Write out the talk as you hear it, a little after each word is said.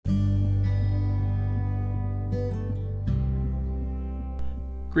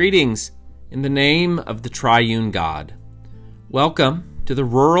Greetings in the name of the triune God. Welcome to the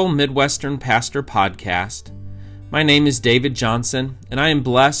Rural Midwestern Pastor Podcast. My name is David Johnson, and I am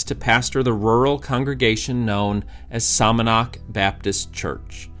blessed to pastor the rural congregation known as Salmonock Baptist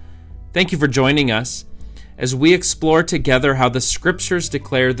Church. Thank you for joining us as we explore together how the Scriptures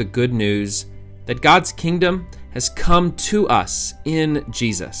declare the good news that God's kingdom has come to us in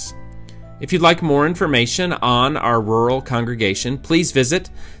Jesus. If you'd like more information on our rural congregation, please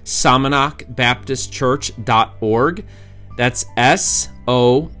visit salmonockbaptistchurch.org. That's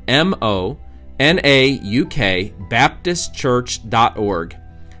SOMONAUK Baptistchurch.org.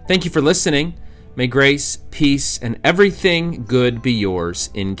 Thank you for listening. May grace, peace, and everything good be yours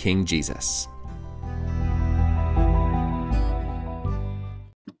in King Jesus.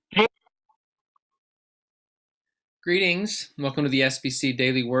 Greetings. Welcome to the SBC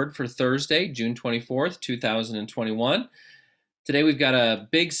Daily Word for Thursday, June 24th, 2021. Today we've got a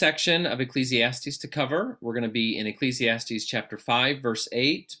big section of Ecclesiastes to cover. We're going to be in Ecclesiastes chapter 5, verse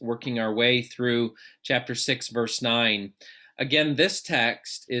 8, working our way through chapter 6, verse 9. Again, this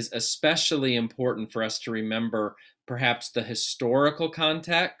text is especially important for us to remember perhaps the historical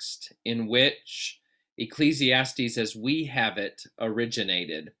context in which Ecclesiastes as we have it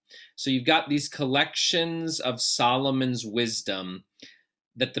originated. So you've got these collections of Solomon's wisdom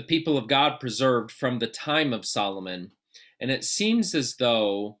that the people of God preserved from the time of Solomon. And it seems as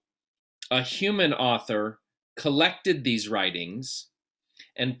though a human author collected these writings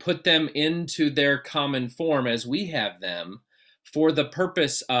and put them into their common form as we have them for the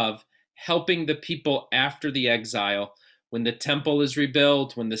purpose of helping the people after the exile, when the temple is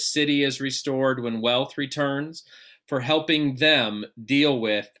rebuilt, when the city is restored, when wealth returns, for helping them deal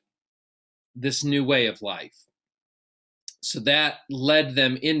with this new way of life. So that led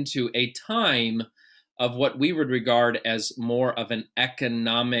them into a time of what we would regard as more of an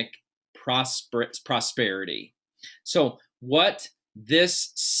economic prosperity. So what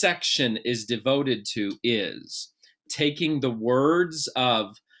this section is devoted to is taking the words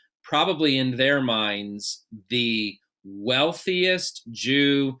of probably in their minds the wealthiest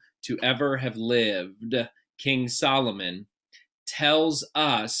Jew to ever have lived, King Solomon, tells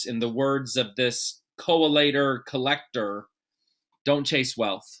us in the words of this collator, collector, don't chase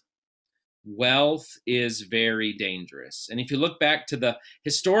wealth. Wealth is very dangerous. And if you look back to the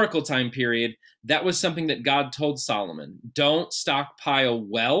historical time period, that was something that God told Solomon. Don't stockpile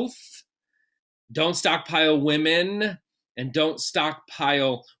wealth, don't stockpile women, and don't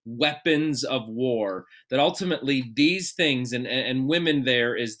stockpile weapons of war. That ultimately these things, and women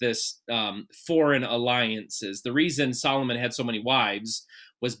there is this foreign alliances. The reason Solomon had so many wives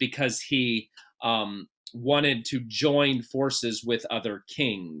was because he wanted to join forces with other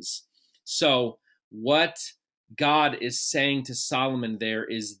kings. So what God is saying to Solomon there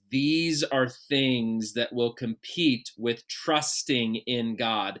is these are things that will compete with trusting in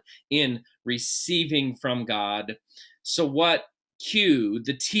God, in receiving from God. So what Q,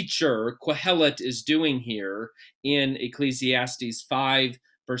 the teacher, Kohelet, is doing here in Ecclesiastes 5,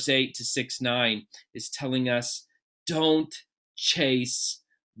 verse 8 to 6:9 is telling us, don't chase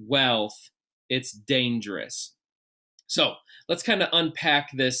wealth. It's dangerous. So let's kind of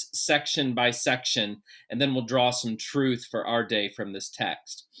unpack this section by section, and then we'll draw some truth for our day from this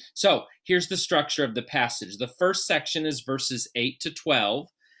text. So here's the structure of the passage. The first section is verses 8 to 12.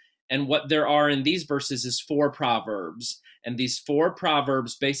 And what there are in these verses is 4 proverbs. And these 4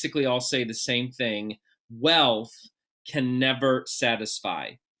 proverbs basically all say the same thing. Wealth can never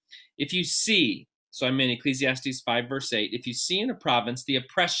satisfy. If you see, so I'm in Ecclesiastes 5, verse 8, if you see in a province the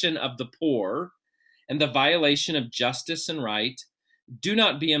oppression of the poor and the violation of justice and right, do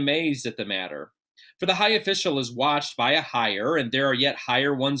not be amazed at the matter. For the high official is watched by a higher, and there are yet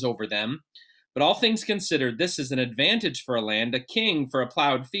higher ones over them. But all things considered, this is an advantage for a land, a king for a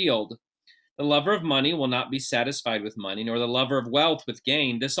plowed field. The lover of money will not be satisfied with money, nor the lover of wealth with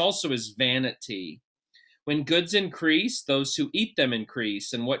gain. This also is vanity. When goods increase, those who eat them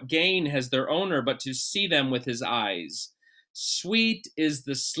increase, and what gain has their owner but to see them with his eyes? Sweet is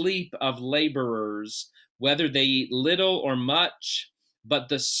the sleep of laborers, whether they eat little or much, but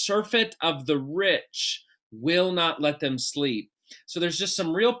the surfeit of the rich will not let them sleep. So there's just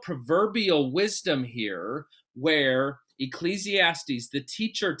some real proverbial wisdom here where Ecclesiastes, the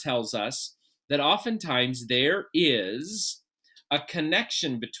teacher, tells us that oftentimes there is a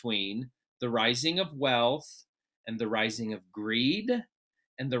connection between the rising of wealth and the rising of greed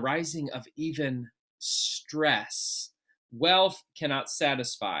and the rising of even stress. Wealth cannot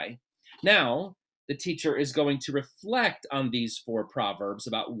satisfy. Now, the teacher is going to reflect on these 4 proverbs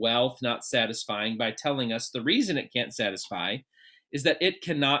about wealth not satisfying by telling us the reason it can't satisfy is that it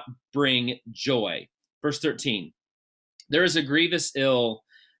cannot bring joy. Verse 13, there is a grievous ill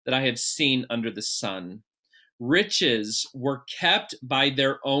that I have seen under the sun. Riches were kept by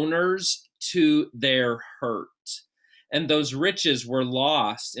their owners to their hurt, and those riches were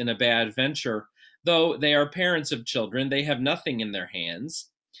lost in a bad venture. Though they are parents of children, they have nothing in their hands.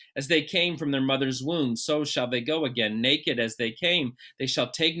 As they came from their mother's womb, so shall they go again. Naked as they came, they shall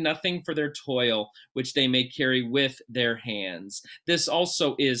take nothing for their toil, which they may carry with their hands. This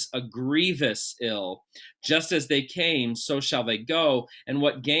also is a grievous ill. Just as they came, so shall they go. And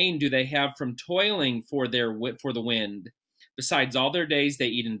what gain do they have from toiling for the wind? Besides, all their days they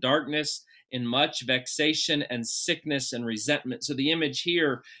eat in darkness, in much vexation and sickness and resentment. So the image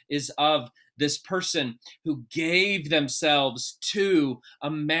here is of this person who gave themselves to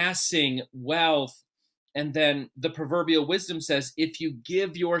amassing wealth. And then the proverbial wisdom says, if you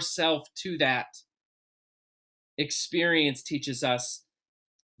give yourself to that, experience teaches us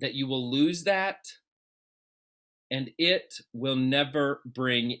that you will lose that and it will never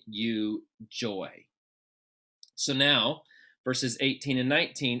bring you joy. So now, verses 18 and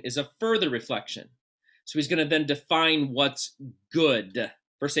 19 is a further reflection. So he's going to then define what's good.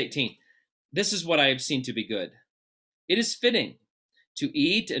 Verse 18, this is what I have seen to be good. It is fitting to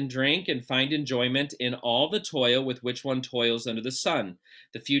eat and drink and find enjoyment in all the toil with which one toils under the sun,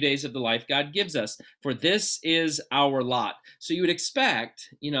 the few days of the life God gives us, for this is our lot. So you would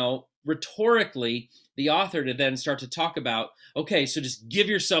expect, rhetorically, the author to then start to talk about, okay, so just give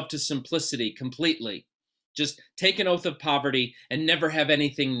yourself to simplicity completely. Just take an oath of poverty and never have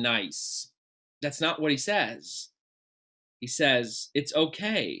anything nice. That's not what he says. He says it's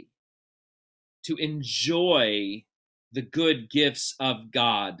okay to enjoy the good gifts of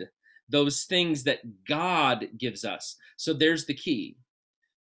God, those things that God gives us. So there's the key.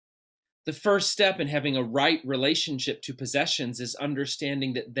 The first step in having a right relationship to possessions is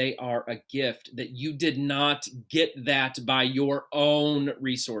understanding that they are a gift, that you did not get that by your own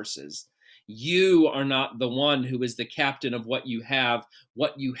resources. You are not the one who is the captain of what you have.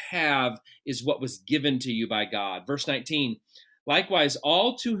 What you have is what was given to you by God. Verse 19, likewise,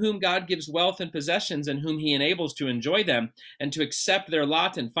 all to whom God gives wealth and possessions and whom he enables to enjoy them and to accept their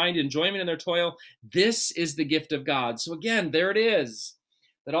lot and find enjoyment in their toil, this is the gift of God. So again, there it is,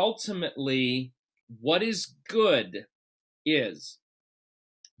 that ultimately what is good is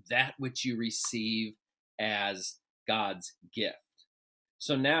that which you receive as God's gift.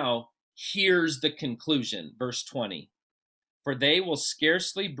 So now, here's the conclusion, verse 20. For they will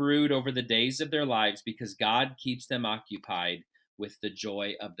scarcely brood over the days of their lives because God keeps them occupied with the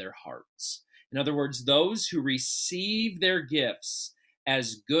joy of their hearts. In other words, those who receive their gifts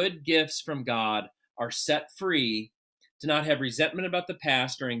as good gifts from God are set free to not have resentment about the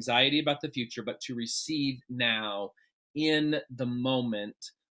past or anxiety about the future, but to receive now in the moment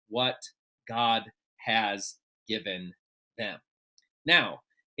what God has given them. Now,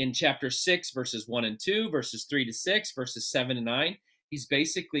 in chapter 6, verses 1 and 2, verses 3 to 6, verses 7 and 9, he's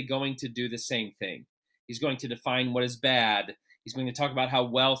basically going to do the same thing. He's going to define what is bad. He's going to talk about how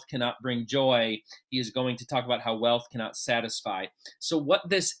wealth cannot bring joy. He is going to talk about how wealth cannot satisfy. So what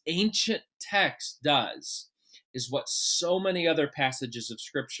this ancient text does is what so many other passages of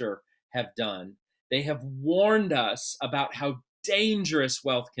Scripture have done. They have warned us about how dangerous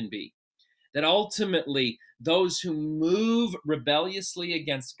wealth can be. That ultimately, those who move rebelliously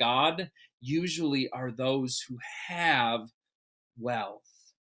against God usually are those who have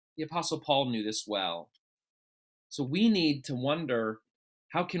wealth. The Apostle Paul knew this well. So we need to wonder,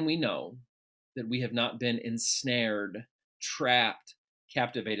 how can we know that we have not been ensnared, trapped,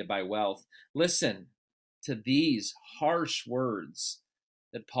 captivated by wealth? Listen to these harsh words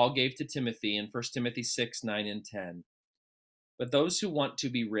that Paul gave to Timothy in 1 Timothy 6, 9, and 10. But those who want to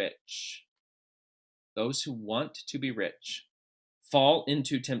be rich, fall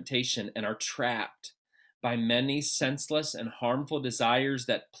into temptation and are trapped by many senseless and harmful desires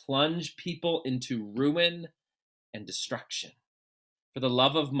that plunge people into ruin and destruction. For the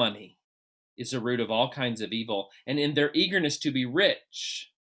love of money is a root of all kinds of evil, and in their eagerness to be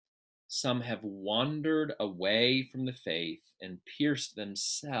rich, some have wandered away from the faith and pierced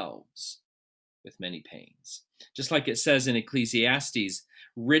themselves with many pains. Just like it says in Ecclesiastes,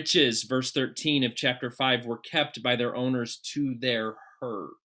 riches, verse 13 of chapter 5, were kept by their owners to their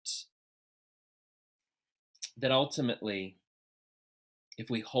hurt. That ultimately, if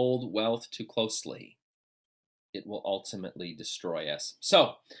we hold wealth too closely, it will ultimately destroy us.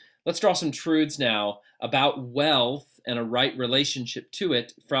 So let's draw some truths now about wealth and a right relationship to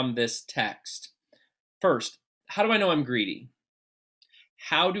it from this text. First, how do I know I'm greedy?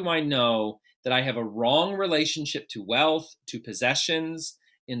 How do I know that I have a wrong relationship to wealth, to possessions,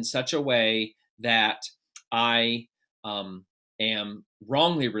 in such a way that I am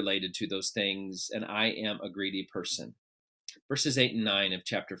wrongly related to those things, and I am a greedy person. Verses 8 and 9 of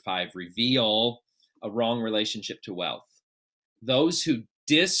chapter 5 reveal a wrong relationship to wealth. Those who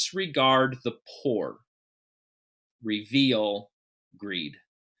disregard the poor reveal greed.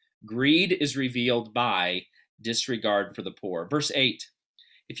 Greed is revealed by disregard for the poor. Verse 8,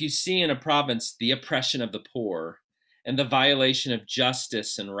 if you see in a province the oppression of the poor and the violation of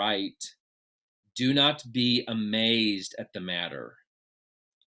justice and right, do not be amazed at the matter.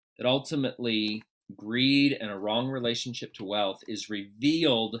 That ultimately, greed and a wrong relationship to wealth is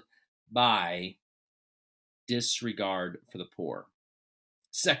revealed by disregard for the poor.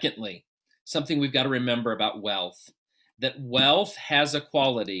 Secondly, something we've got to remember about wealth, that wealth has a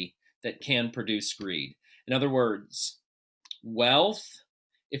quality that can produce greed. In other words, wealth,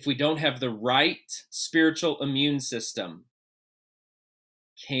 if we don't have the right spiritual immune system,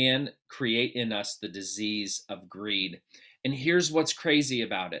 can create in us the disease of greed. And here's what's crazy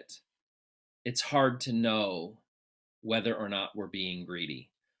about it. It's hard to know whether or not we're being greedy.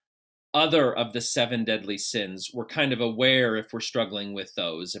 Other of the 7 deadly sins, we're kind of aware if we're struggling with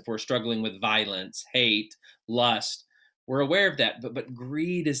those. If we're struggling with violence, hate, lust, we're aware of that. But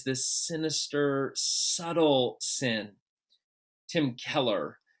greed is this sinister, subtle sin. Tim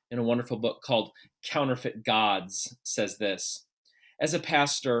Keller, in a wonderful book called Counterfeit Gods, says this: as a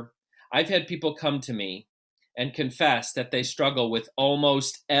pastor, I've had people come to me and confess that they struggle with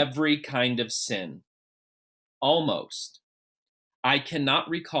almost every kind of sin. Almost. I cannot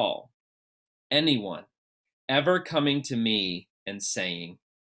recall anyone ever coming to me and saying,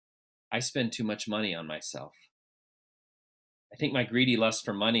 I spend too much money on myself. I think my greedy lust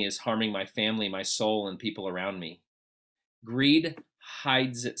for money is harming my family, my soul, and people around me. Greed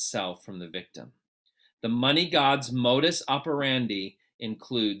hides itself from the victim. The money god's modus operandi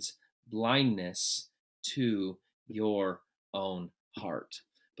includes blindness to your own heart.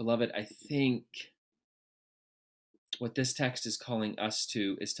 Beloved, I think what this text is calling us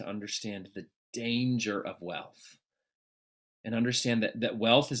to is to understand the danger of wealth and understand that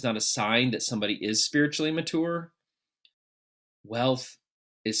wealth is not a sign that somebody is spiritually mature. Wealth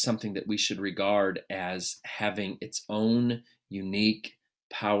is something that we should regard as having its own unique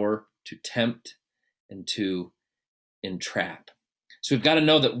power to tempt and to entrap. So we've got to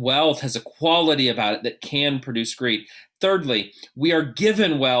know that wealth has a quality about it that can produce greed. Thirdly, we are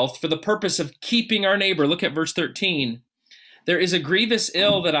given wealth for the purpose of keeping our neighbor. Look at verse 13. There is a grievous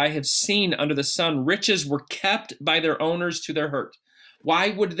ill that I have seen under the sun. Riches were kept by their owners to their hurt. Why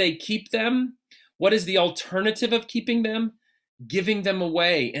would they keep them? What is the alternative of keeping them? Giving them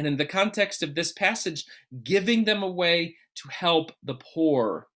away. And in the context of this passage, giving them away to help the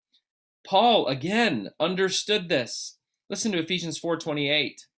poor. Paul, again, understood this. Listen to Ephesians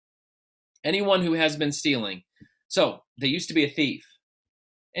 4:28. Anyone who has been stealing. So, they used to be a thief.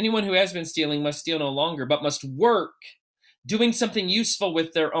 Anyone who has been stealing must steal no longer, but must work, doing something useful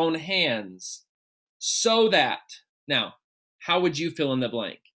with their own hands, so that, now, how would you fill in the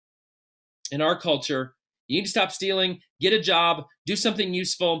blank? In our culture, you need to stop stealing, get a job, do something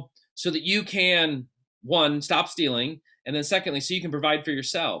useful so that you can, one, stop stealing, and then secondly, so you can provide for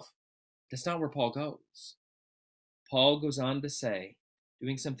yourself. That's not where Paul goes. Paul goes on to say,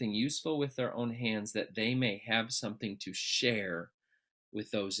 doing something useful with their own hands that they may have something to share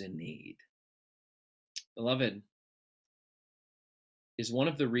with those in need. Beloved, is one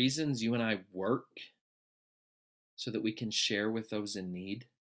of the reasons you and I work so that we can share with those in need?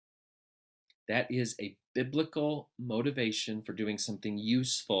 That is a biblical motivation for doing something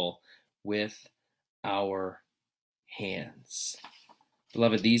useful with our hands.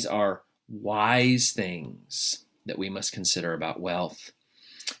 Beloved, these are wise things that we must consider about wealth,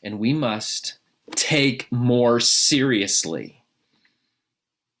 and we must take more seriously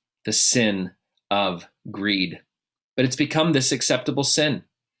the sin of greed. But it's become this acceptable sin.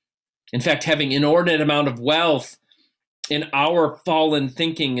 In fact, having inordinate amount of wealth in our fallen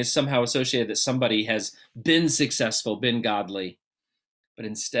thinking is somehow associated that somebody has been successful, been godly. But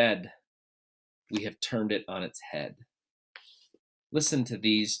instead, we have turned it on its head. Listen to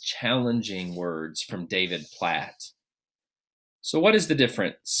these challenging words from David Platt. So what is the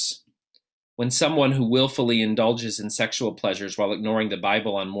difference when someone who willfully indulges in sexual pleasures while ignoring the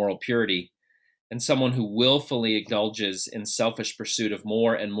Bible on moral purity, and someone who willfully indulges in selfish pursuit of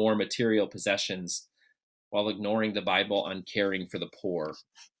more and more material possessions while ignoring the Bible on caring for the poor?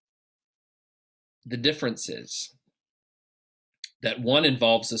 The difference is that one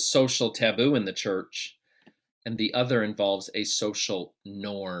involves a social taboo in the church, and the other involves a social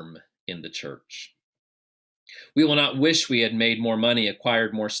norm in the church. We will not wish we had made more money,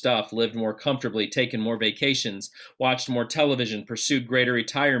 acquired more stuff, lived more comfortably, taken more vacations, watched more television, pursued greater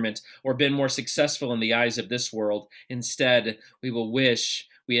retirement, or been more successful in the eyes of this world. Instead, we will wish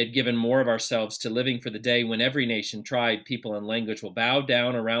we had given more of ourselves to living for the day when every nation, tribe, people, and language will bow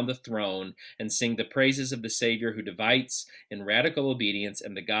down around the throne and sing the praises of the Savior who delights in radical obedience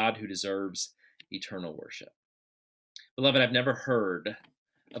and the God who deserves eternal worship. Beloved, I've never heard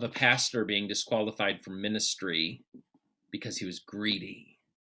of a pastor being disqualified from ministry because he was greedy.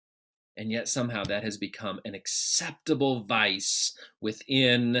 And yet somehow that has become an acceptable vice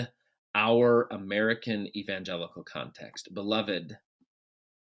within our American evangelical context. Beloved,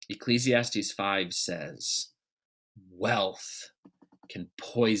 Ecclesiastes 5 says, wealth can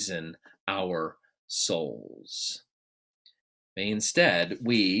poison our souls. May instead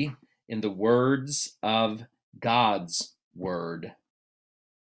we, in the words of God's word,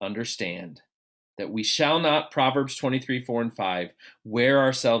 understand that we shall not, Proverbs 23, 4 and 5, wear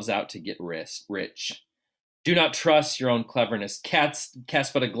ourselves out to get rich. Do not trust your own cleverness. Cast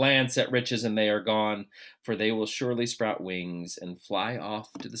but a glance at riches and they are gone, for they will surely sprout wings and fly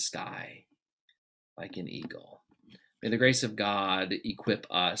off to the sky like an eagle. May the grace of God equip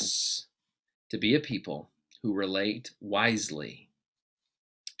us to be a people who relate wisely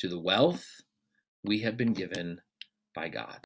to the wealth we have been given by God.